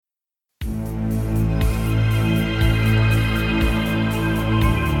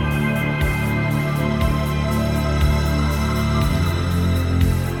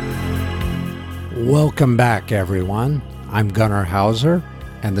Welcome back, everyone. I'm Gunnar Hauser,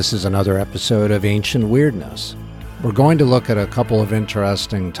 and this is another episode of Ancient Weirdness. We're going to look at a couple of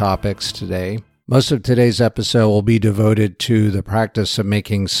interesting topics today. Most of today's episode will be devoted to the practice of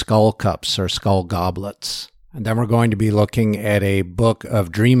making skull cups or skull goblets. And then we're going to be looking at a book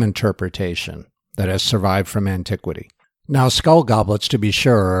of dream interpretation that has survived from antiquity. Now, skull goblets, to be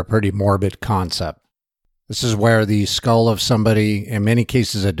sure, are a pretty morbid concept. This is where the skull of somebody, in many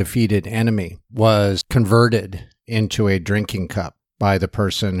cases a defeated enemy, was converted into a drinking cup by the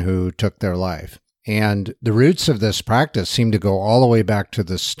person who took their life. And the roots of this practice seem to go all the way back to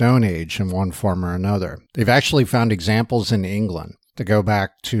the Stone Age in one form or another. They've actually found examples in England to go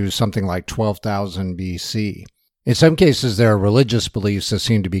back to something like 12,000 BC. In some cases, there are religious beliefs that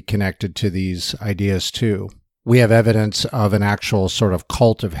seem to be connected to these ideas too. We have evidence of an actual sort of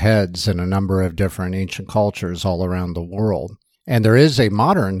cult of heads in a number of different ancient cultures all around the world. And there is a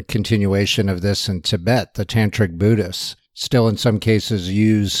modern continuation of this in Tibet. The Tantric Buddhists still in some cases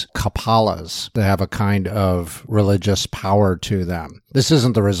use kapalas that have a kind of religious power to them. This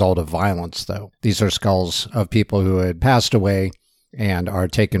isn't the result of violence, though. These are skulls of people who had passed away and are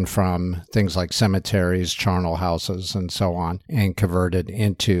taken from things like cemeteries, charnel houses, and so on, and converted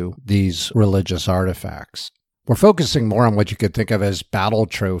into these religious artifacts. We're focusing more on what you could think of as battle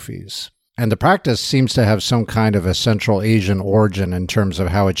trophies. And the practice seems to have some kind of a Central Asian origin in terms of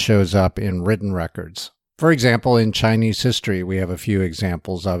how it shows up in written records. For example, in Chinese history, we have a few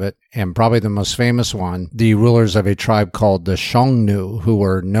examples of it, and probably the most famous one, the rulers of a tribe called the Xiongnu, who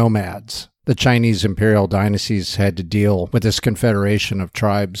were nomads. The Chinese imperial dynasties had to deal with this confederation of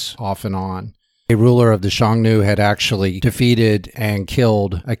tribes off and on. A ruler of the Xiongnu had actually defeated and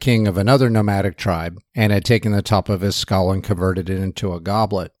killed a king of another nomadic tribe and had taken the top of his skull and converted it into a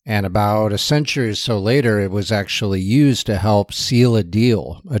goblet. And about a century or so later, it was actually used to help seal a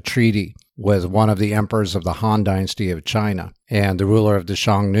deal, a treaty, with one of the emperors of the Han Dynasty of China. And the ruler of the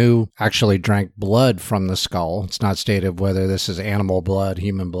Xiongnu actually drank blood from the skull. It's not stated whether this is animal blood,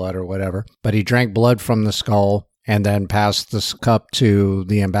 human blood, or whatever, but he drank blood from the skull and then passed this cup to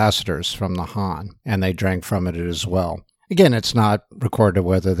the ambassadors from the Han, and they drank from it as well. Again, it's not recorded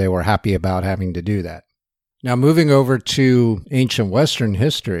whether they were happy about having to do that. Now, moving over to ancient Western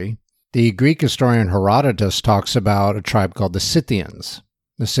history, the Greek historian Herodotus talks about a tribe called the Scythians.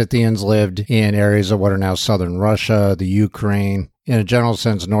 The Scythians lived in areas of what are now southern Russia, the Ukraine, in a general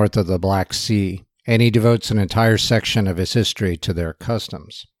sense north of the Black Sea, and he devotes an entire section of his history to their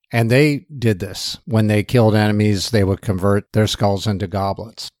customs. And they did this. When they killed enemies, they would convert their skulls into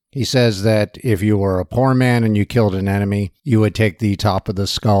goblets. He says that if you were a poor man and you killed an enemy, you would take the top of the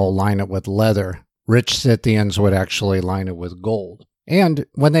skull, line it with leather. Rich Scythians would actually line it with gold. And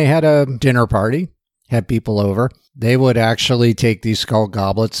when they had a dinner party, had people over, they would actually take these skull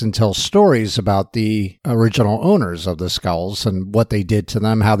goblets and tell stories about the original owners of the skulls and what they did to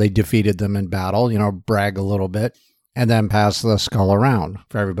them, how they defeated them in battle, brag a little bit, and then pass the skull around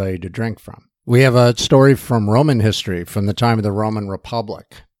for everybody to drink from. We have a story from Roman history from the time of the Roman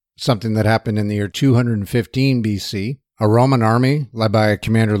Republic, something that happened in the year 215 BC. A Roman army, led by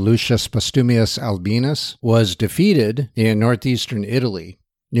Commander Lucius Postumius Albinus, was defeated in northeastern Italy,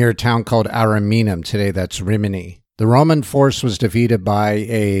 near a town called Ariminum. Today that's Rimini. The Roman force was defeated by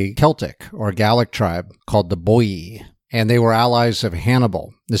a Celtic or Gallic tribe called the Boii, and they were allies of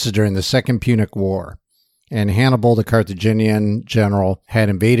Hannibal. This is during the Second Punic War. And Hannibal, the Carthaginian general, had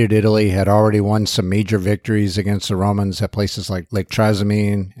invaded Italy, had already won some major victories against the Romans at places like Lake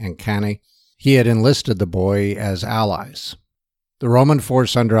Trasimene and Cannae. He had enlisted the Boii as allies. The Roman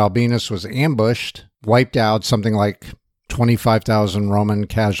force under Albinus was ambushed, wiped out. Something like 25,000 Roman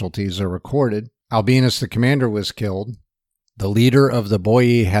casualties are recorded. Albinus, the commander, was killed. The leader of the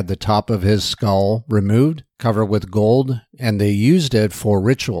Boii had the top of his skull removed, covered with gold, and they used it for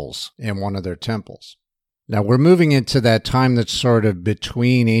rituals in one of their temples. Now, we're moving into that time that's sort of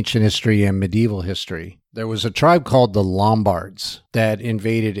between ancient history and medieval history. There was a tribe called the Lombards that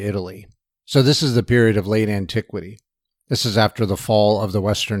invaded Italy. So this is the period of late antiquity. This is after the fall of the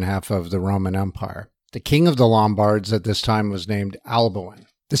western half of the Roman Empire. The king of the Lombards at this time was named Alboin.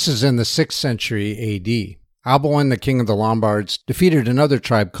 This is in the 6th century AD. Alboin, the king of the Lombards, defeated another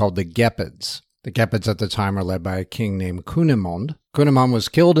tribe called the Gepids. The Gepids at the time are led by a king named Cunimund. Cunimund was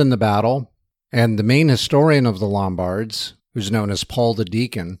killed in the battle. And the main historian of the Lombards, who's known as Paul the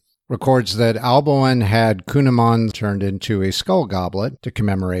Deacon, records that Alboin had Cunimund turned into a skull goblet to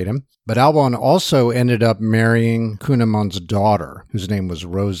commemorate him, but Alboin also ended up marrying Cunimund's daughter, whose name was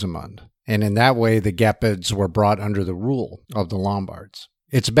Rosamund. And in that way, the Gepids were brought under the rule of the Lombards.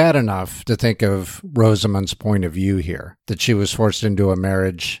 It's bad enough to think of Rosamund's point of view here, that she was forced into a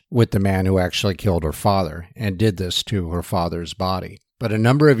marriage with the man who actually killed her father and did this to her father's body. But a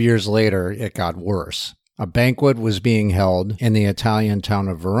number of years later, it got worse. A banquet was being held in the Italian town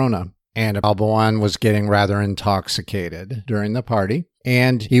of Verona, and Alboin was getting rather intoxicated during the party,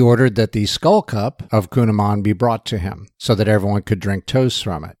 and he ordered that the skull cup of Cunimund be brought to him so that everyone could drink toast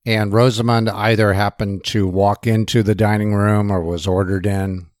from it. And Rosamund either happened to walk into the dining room or was ordered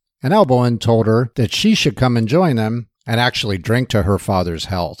in, and Alboin told her that she should come and join them and actually drink to her father's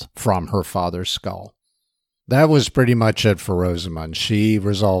health from her father's skull. That was pretty much it for Rosamund. She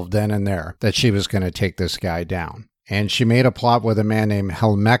resolved then and there that she was going to take this guy down. And she made a plot with a man named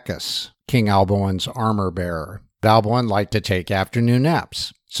Helmechus, King Alboin's armor-bearer. Alboin liked to take afternoon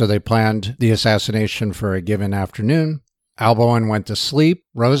naps, so they planned the assassination for a given afternoon. Alboin went to sleep.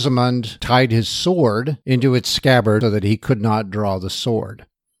 Rosamund tied his sword into its scabbard so that he could not draw the sword.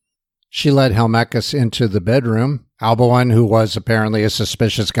 She led Helmechus into the bedroom. Alboin, who was apparently a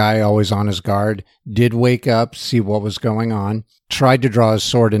suspicious guy, always on his guard, did wake up, see what was going on, tried to draw his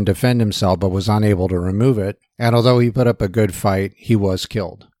sword and defend himself, but was unable to remove it. And although he put up a good fight, he was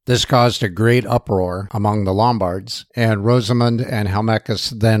killed. This caused a great uproar among the Lombards, and Rosamund and Helmechus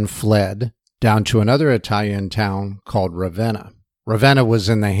then fled down to another Italian town called Ravenna. Ravenna was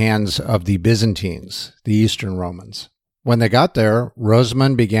in the hands of the Byzantines, the Eastern Romans. When they got there,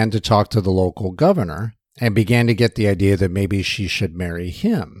 Rosamund began to talk to the local governor and began to get the idea that maybe she should marry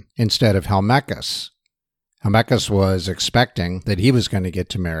him instead of Helmechus. Helmechus was expecting that he was going to get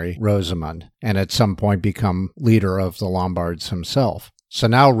to marry Rosamund and at some point become leader of the Lombards himself. So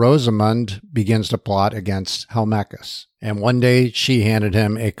now Rosamund begins to plot against Helmechus. And one day she handed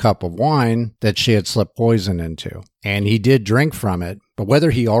him a cup of wine that she had slipped poison into. And he did drink from it, but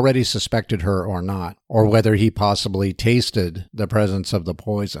whether he already suspected her or not, or whether he possibly tasted the presence of the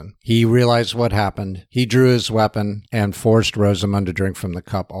poison, he realized what happened. He drew his weapon and forced Rosamund to drink from the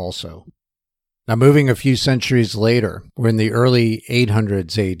cup also. Now moving a few centuries later, we're in the early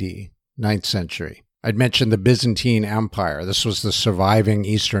 800s AD, 9th century. I'd mentioned the Byzantine Empire. This was the surviving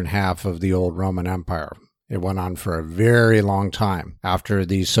eastern half of the old Roman Empire. It went on for a very long time after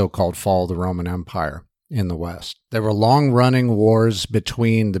the so-called fall of the Roman Empire in the West. There were long-running wars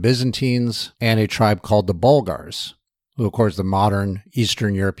between the Byzantines and a tribe called the Bulgars, who, of course, the modern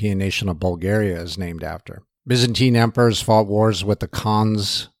Eastern European nation of Bulgaria is named after. Byzantine emperors fought wars with the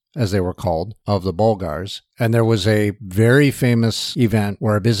Khans, as they were called, of the Bulgars. And there was a very famous event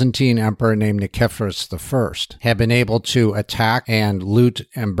where a Byzantine emperor named Nicephorus I had been able to attack and loot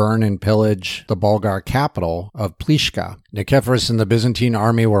and burn and pillage the Bulgar capital of Plishka. Nicephorus and the Byzantine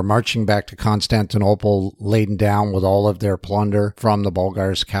army were marching back to Constantinople, laden down with all of their plunder from the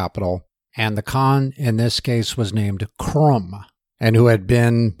Bulgars' capital. And the Khan, in this case, was named Krum, and who had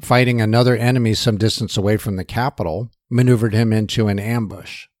been fighting another enemy some distance away from the capital, maneuvered him into an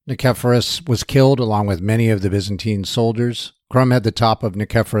ambush. Nicephorus was killed along with many of the Byzantine soldiers. Krum had the top of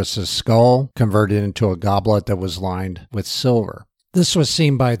Nicephorus' skull converted into a goblet that was lined with silver. This was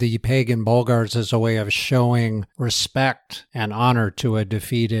seen by the pagan Bulgars as a way of showing respect and honor to a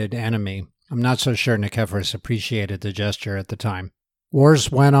defeated enemy. I'm not so sure Nicephorus appreciated the gesture at the time.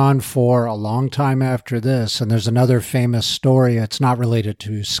 Wars went on for a long time after this, and there's another famous story. It's not related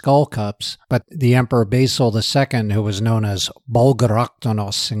to skull cups, but the Emperor Basil II, who was known as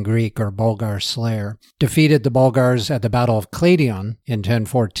Bulgarochtonos in Greek, or Bulgar Slayer, defeated the Bulgars at the Battle of Cladion in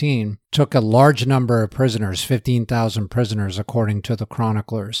 1014, took a large number of prisoners, 15,000 prisoners according to the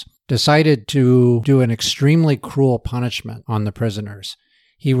chroniclers, decided to do an extremely cruel punishment on the prisoners.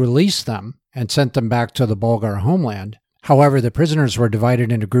 He released them and sent them back to the Bulgar homeland. However, the prisoners were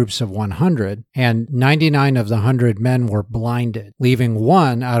divided into groups of 100, and 99 of the 100 men were blinded, leaving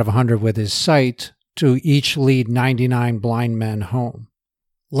 1 out of 100 with his sight to each lead 99 blind men home.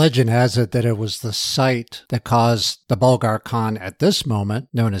 Legend has it that it was the sight that caused the Bulgar Khan at this moment,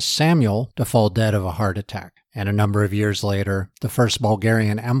 known as Samuel, to fall dead of a heart attack. And a number of years later, the First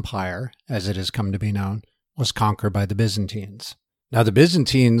Bulgarian Empire, as it has come to be known, was conquered by the Byzantines. Now, the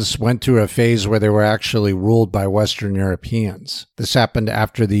Byzantines went through a phase where they were actually ruled by Western Europeans. This happened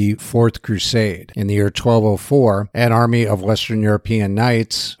after the Fourth Crusade. In the year 1204, an army of Western European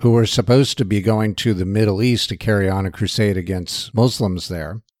knights, who were supposed to be going to the Middle East to carry on a crusade against Muslims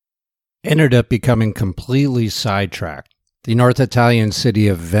there, ended up becoming completely sidetracked. The North Italian city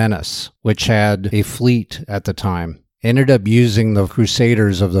of Venice, which had a fleet at the time, ended up using the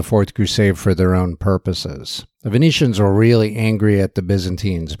Crusaders of the Fourth Crusade for their own purposes. The Venetians were really angry at the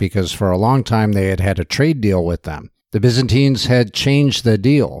Byzantines because for a long time they had had a trade deal with them. The Byzantines had changed the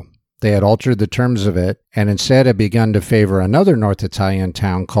deal. they had altered the terms of it and instead had begun to favor another North Italian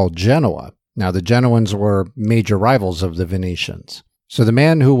town called Genoa. Now, the Genoans were major rivals of the Venetians. So the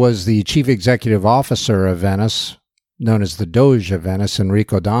man who was the chief executive officer of Venice, known as the Doge of Venice,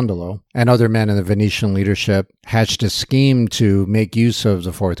 Enrico Dandolo, and other men in the Venetian leadership hatched a scheme to make use of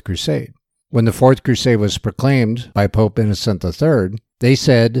the Fourth Crusade. When the Fourth Crusade was proclaimed by Pope Innocent III, they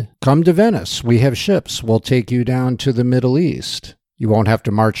said, "Come to Venice. We have ships. We'll take you down to the Middle East. You won't have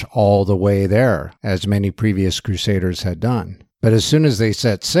to march all the way there, as many previous crusaders had done." But as soon as they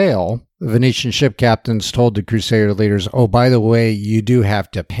set sail, the Venetian ship captains told the crusader leaders, "Oh, by the way, you do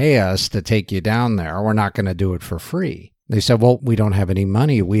have to pay us to take you down there. We're not going to do it for free." They said, "Well, we don't have any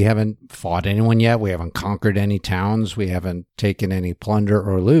money. We haven't fought anyone yet. We haven't conquered any towns. We haven't taken any plunder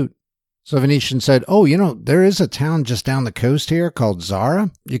or loot." So the Venetian said, "Oh, there is a town just down the coast here called Zara.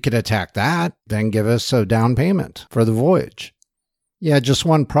 You could attack that, then give us a down payment for the voyage." Yeah, just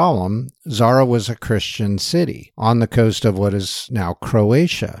one problem. Zara was a Christian city on the coast of what is now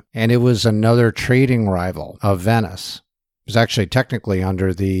Croatia, and it was another trading rival of Venice. It was actually technically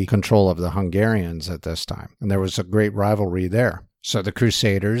under the control of the Hungarians at this time, and there was a great rivalry there. So the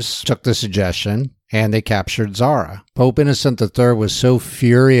Crusaders took the suggestion, and they captured Zara. Pope Innocent III was so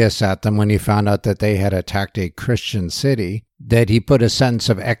furious at them when he found out that they had attacked a Christian city that he put a sentence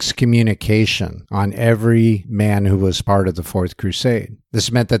of excommunication on every man who was part of the Fourth Crusade.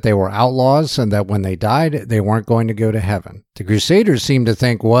 This meant that they were outlaws and that when they died, they weren't going to go to heaven. The Crusaders seemed to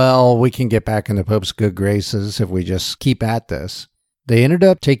think, well, we can get back in the Pope's good graces if we just keep at this. They ended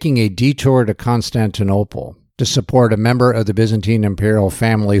up taking a detour to Constantinople to support a member of the Byzantine imperial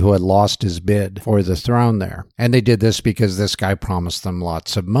family who had lost his bid for the throne there. And they did this because this guy promised them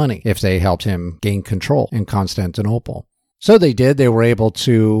lots of money if they helped him gain control in Constantinople. So they did. They were able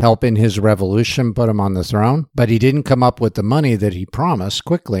to help in his revolution, put him on the throne, but he didn't come up with the money that he promised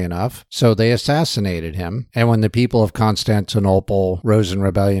quickly enough, so they assassinated him. And when the people of Constantinople rose in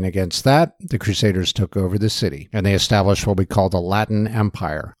rebellion against that, the Crusaders took over the city, and they established what we call the Latin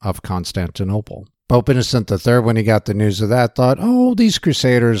Empire of Constantinople. Pope Innocent III, when he got the news of that, thought, oh, these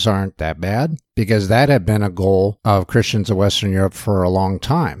Crusaders aren't that bad, because that had been a goal of Christians of Western Europe for a long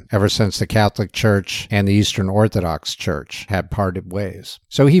time, ever since the Catholic Church and the Eastern Orthodox Church had parted ways.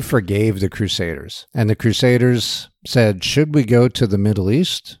 So he forgave the Crusaders, and the Crusaders said, should we go to the Middle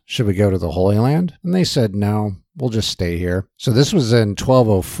East? Should we go to the Holy Land? And they said, no, we'll just stay here. So this was in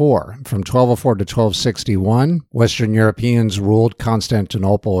 1204. From 1204 to 1261, Western Europeans ruled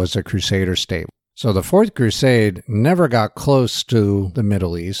Constantinople as a Crusader state. So the Fourth Crusade never got close to the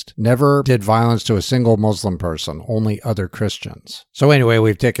Middle East, never did violence to a single Muslim person, only other Christians. So anyway,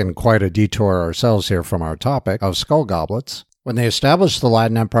 we've taken quite a detour ourselves here from our topic of skull goblets. When they established the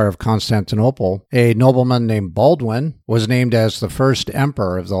Latin Empire of Constantinople, a nobleman named Baldwin was named as the first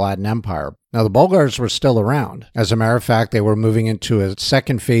emperor of the Latin Empire. Now, the Bulgars were still around. As a matter of fact, they were moving into a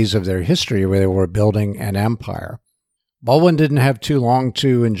second phase of their history where they were building an empire. Baldwin didn't have too long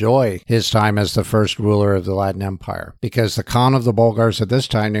to enjoy his time as the first ruler of the Latin Empire, because the Khan of the Bulgars at this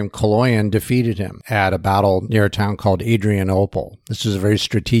time, named Kaloyan, defeated him at a battle near a town called Adrianople. This was a very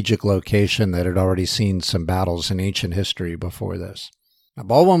strategic location that had already seen some battles in ancient history before this. Now,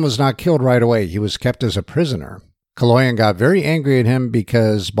 Baldwin was not killed right away. He was kept as a prisoner. Kaloyan got very angry at him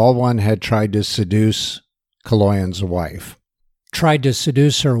because Baldwin had tried to seduce Kaloyan's wife. Tried to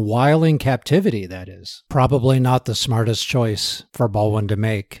seduce her while in captivity, that is. Probably not the smartest choice for Baldwin to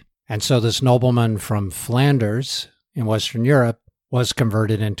make. And so this nobleman from Flanders in Western Europe was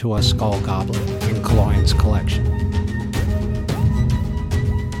converted into a skull goblet in Kaloyan's collection.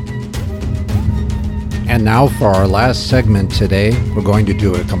 And now for our last segment today, we're going to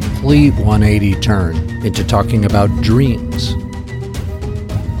do a complete 180 turn into talking about dreams.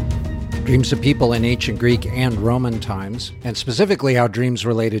 Dreams of people in ancient Greek and Roman times, and specifically how dreams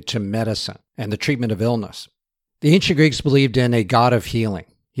related to medicine and the treatment of illness. The ancient Greeks believed in a god of healing.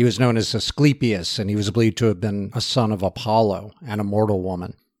 He was known as Asclepius, and he was believed to have been a son of Apollo, an immortal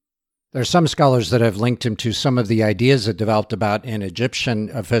woman. There are some scholars that have linked him to some of the ideas that developed about an Egyptian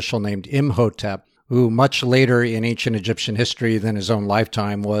official named Imhotep, who much later in ancient Egyptian history than his own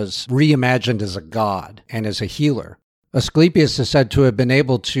lifetime was reimagined as a god and as a healer. Asclepius is said to have been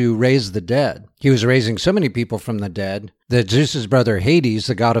able to raise the dead. He was raising so many people from the dead that Zeus's brother Hades,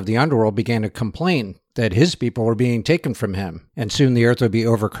 the god of the underworld, began to complain that his people were being taken from him, and soon the earth would be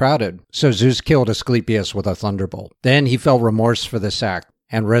overcrowded. So Zeus killed Asclepius with a thunderbolt. Then he felt remorse for this act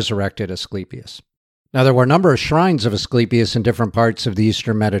and resurrected Asclepius. Now, there were a number of shrines of Asclepius in different parts of the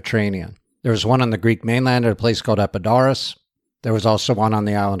eastern Mediterranean. There was one on the Greek mainland at a place called Epidaurus. There was also one on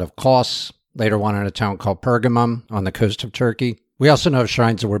the island of Kos, later one in a town called Pergamum on the coast of Turkey. We also know of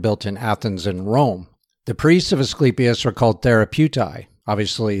shrines that were built in Athens and Rome. The priests of Asclepius were called therapeutai.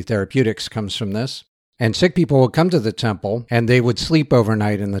 Obviously, therapeutics comes from this. And sick people would come to the temple, and they would sleep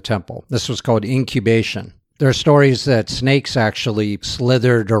overnight in the temple. This was called incubation. There are stories that snakes actually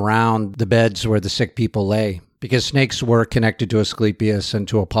slithered around the beds where the sick people lay, because snakes were connected to Asclepius and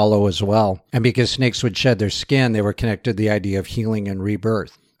to Apollo as well. And because snakes would shed their skin, they were connected to the idea of healing and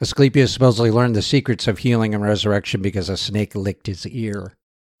rebirth. Asclepius supposedly learned the secrets of healing and resurrection because a snake licked his ear.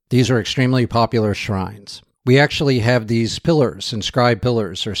 These are extremely popular shrines. We actually have these pillars, inscribed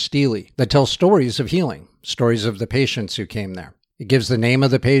pillars or stelae, that tell stories of healing, stories of the patients who came there. It gives the name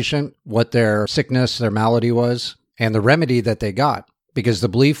of the patient, what their sickness, their malady was, and the remedy that they got. Because the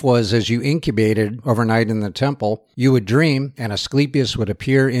belief was as you incubated overnight in the temple, you would dream, and Asclepius would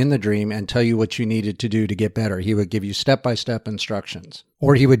appear in the dream and tell you what you needed to do to get better. He would give you step-by-step instructions.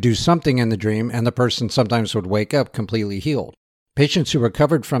 Or he would do something in the dream, and the person sometimes would wake up completely healed. Patients who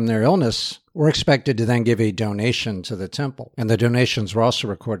recovered from their illness were expected to then give a donation to the temple, and the donations were also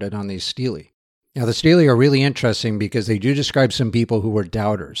recorded on these stelae. Now, the stelae are really interesting because they do describe some people who were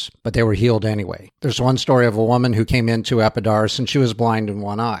doubters, but they were healed anyway. There's one story of a woman who came into Epidaurus and she was blind in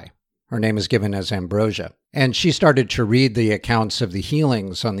one eye. Her name is given as Ambrosia. And she started to read the accounts of the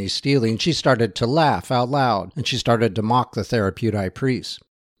healings on these stelae, and she started to laugh out loud, and she started to mock the therapeutai priests.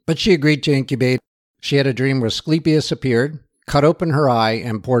 But she agreed to incubate. She had a dream where Asclepius appeared, cut open her eye,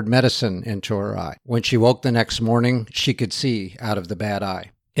 and poured medicine into her eye. When she woke the next morning, she could see out of the bad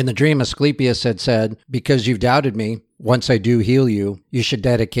eye. In the dream, Asclepius had said, because you've doubted me, once I do heal you, you should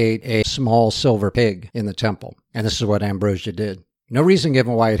dedicate a small silver pig in the temple. And this is what Ambrosia did. No reason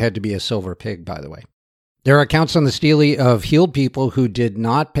given why it had to be a silver pig, by the way. There are accounts on the stelae of healed people who did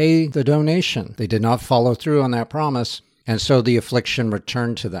not pay the donation. They did not follow through on that promise, and so the affliction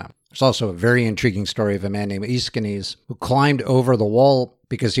returned to them. There's also a very intriguing story of a man named Aeschines who climbed over the wall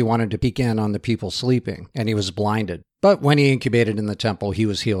because he wanted to peek in on the people sleeping, and he was blinded. But when he incubated in the temple, he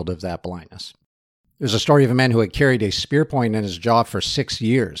was healed of that blindness. There's a story of a man who had carried a spear point in his jaw for 6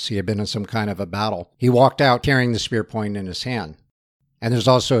 years. He had been in some kind of a battle. He walked out carrying the spear point in his hand. And there's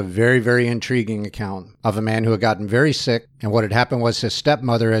also a very, very intriguing account of a man who had gotten very sick, and what had happened was his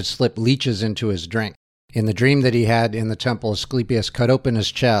stepmother had slipped leeches into his drink. In the dream that he had in the temple, Asclepius cut open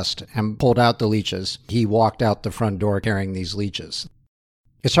his chest and pulled out the leeches. He walked out the front door carrying these leeches.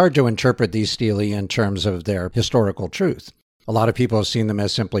 It's hard to interpret these stelae in terms of their historical truth. A lot of people have seen them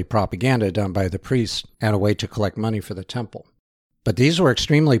as simply propaganda done by the priests and a way to collect money for the temple. But these were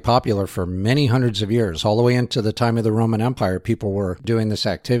extremely popular for many hundreds of years. All the way into the time of the Roman Empire, people were doing this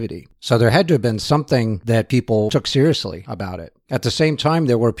activity. So there had to have been something that people took seriously about it. At the same time,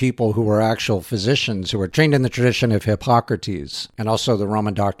 there were people who were actual physicians who were trained in the tradition of Hippocrates and also the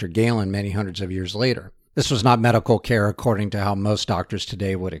Roman doctor Galen many hundreds of years later. This was not medical care according to how most doctors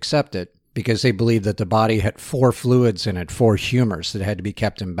today would accept it, because they believed that the body had 4 fluids in it, 4 humors that had to be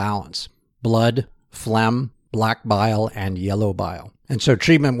kept in balance: blood, phlegm, black bile, and yellow bile. And so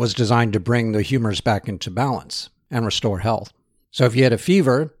treatment was designed to bring the humors back into balance and restore health. So if you had a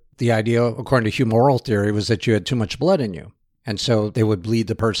fever, the idea, according to humoral theory, was that you had too much blood in you, and so they would bleed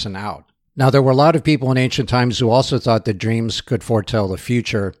the person out. Now, there were a lot of people in ancient times who also thought that dreams could foretell the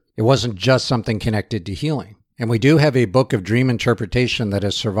future. It wasn't just something connected to healing. And we do have a book of dream interpretation that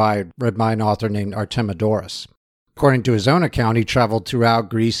has survived, read by an author named Artemidorus. According to his own account, he traveled throughout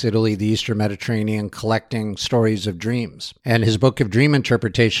Greece, Italy, the Eastern Mediterranean, collecting stories of dreams. And his book of dream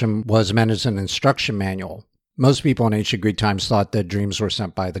interpretation was meant as an instruction manual. Most people in ancient Greek times thought that dreams were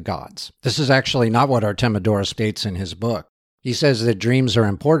sent by the gods. This is actually not what Artemidorus states in his book. He says that dreams are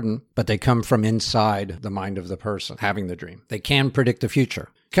important, but they come from inside the mind of the person having the dream. They can predict the future.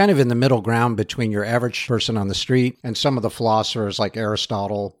 Kind of in the middle ground between your average person on the street and some of the philosophers like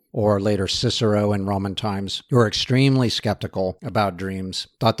Aristotle or later Cicero in Roman times, who were extremely skeptical about dreams,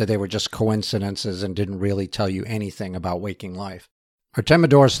 thought that they were just coincidences and didn't really tell you anything about waking life.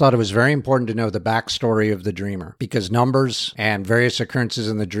 Artemidorus thought it was very important to know the backstory of the dreamer, because numbers and various occurrences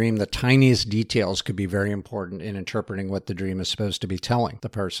in the dream, the tiniest details, could be very important in interpreting what the dream is supposed to be telling the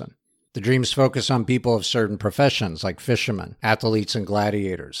person. The dreams focus on people of certain professions, like fishermen, athletes, and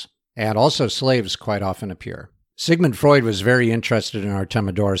gladiators. And also slaves quite often appear. Sigmund Freud was very interested in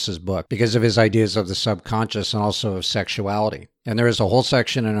Artemidorus' book because of his ideas of the subconscious and also of sexuality. And there is a whole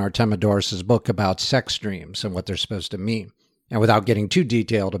section in Artemidorus' book about sex dreams and what they're supposed to mean. And without getting too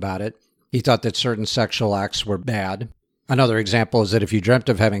detailed about it, he thought that certain sexual acts were bad. Another example is that if you dreamt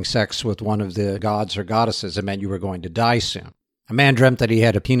of having sex with one of the gods or goddesses, it meant you were going to die soon. A man dreamt that he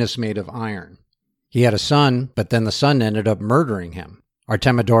had a penis made of iron. He had a son, but then the son ended up murdering him.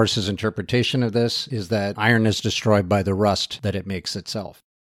 Artemidorus' interpretation of this is that iron is destroyed by the rust that it makes itself.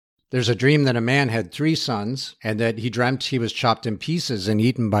 There's a dream that a man had 3 sons, and that he dreamt he was chopped in pieces and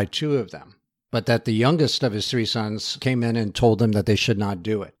eaten by 2 of them, but that the youngest of his 3 sons came in and told him that they should not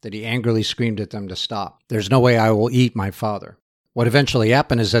do it, that he angrily screamed at them to stop. "There's no way I will eat my father." What eventually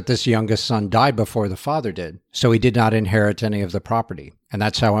happened is that this youngest son died before the father did, so he did not inherit any of the property, and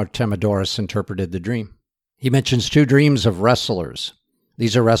that's how Artemidorus interpreted the dream. He mentions 2 dreams of wrestlers.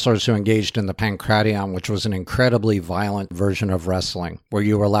 These are wrestlers who engaged in the Pankration, which was an incredibly violent version of wrestling, where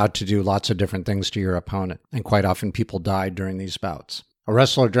you were allowed to do lots of different things to your opponent, and quite often people died during these bouts. A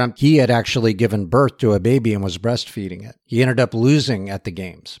wrestler dreamt he had actually given birth to a baby and was breastfeeding it. He ended up losing at the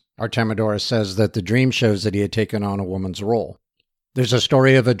games. Artemidorus says that the dream shows that he had taken on a woman's role. There's a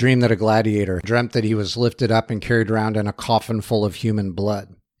story of a dream that a gladiator dreamt that he was lifted up and carried around in a coffin full of human blood,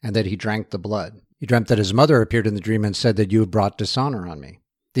 and that he drank the blood. He dreamt that his mother appeared in the dream and said that you have brought dishonor on me.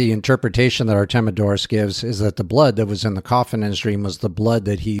 The interpretation that Artemidorus gives is that the blood that was in the coffin in his dream was the blood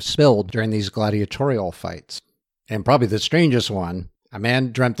that he spilled during these gladiatorial fights. And probably the strangest one, a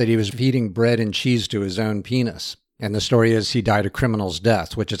man dreamt that he was feeding bread and cheese to his own penis. And the story is he died a criminal's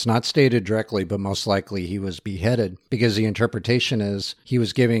death, which it's not stated directly, but most likely he was beheaded, because the interpretation is he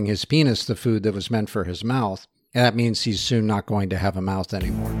was giving his penis the food that was meant for his mouth, and that means he's soon not going to have a mouth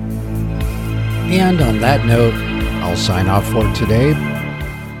anymore. And on that note, I'll sign off for today.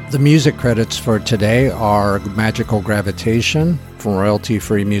 The music credits for today are Magical Gravitation from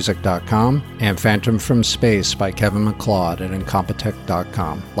royaltyfreemusic.com and Phantom from Space by Kevin MacLeod at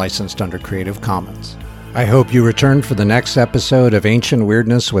Incompetech.com, licensed under Creative Commons. I hope you return for the next episode of Ancient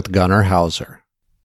Weirdness with Gunnar Hauser.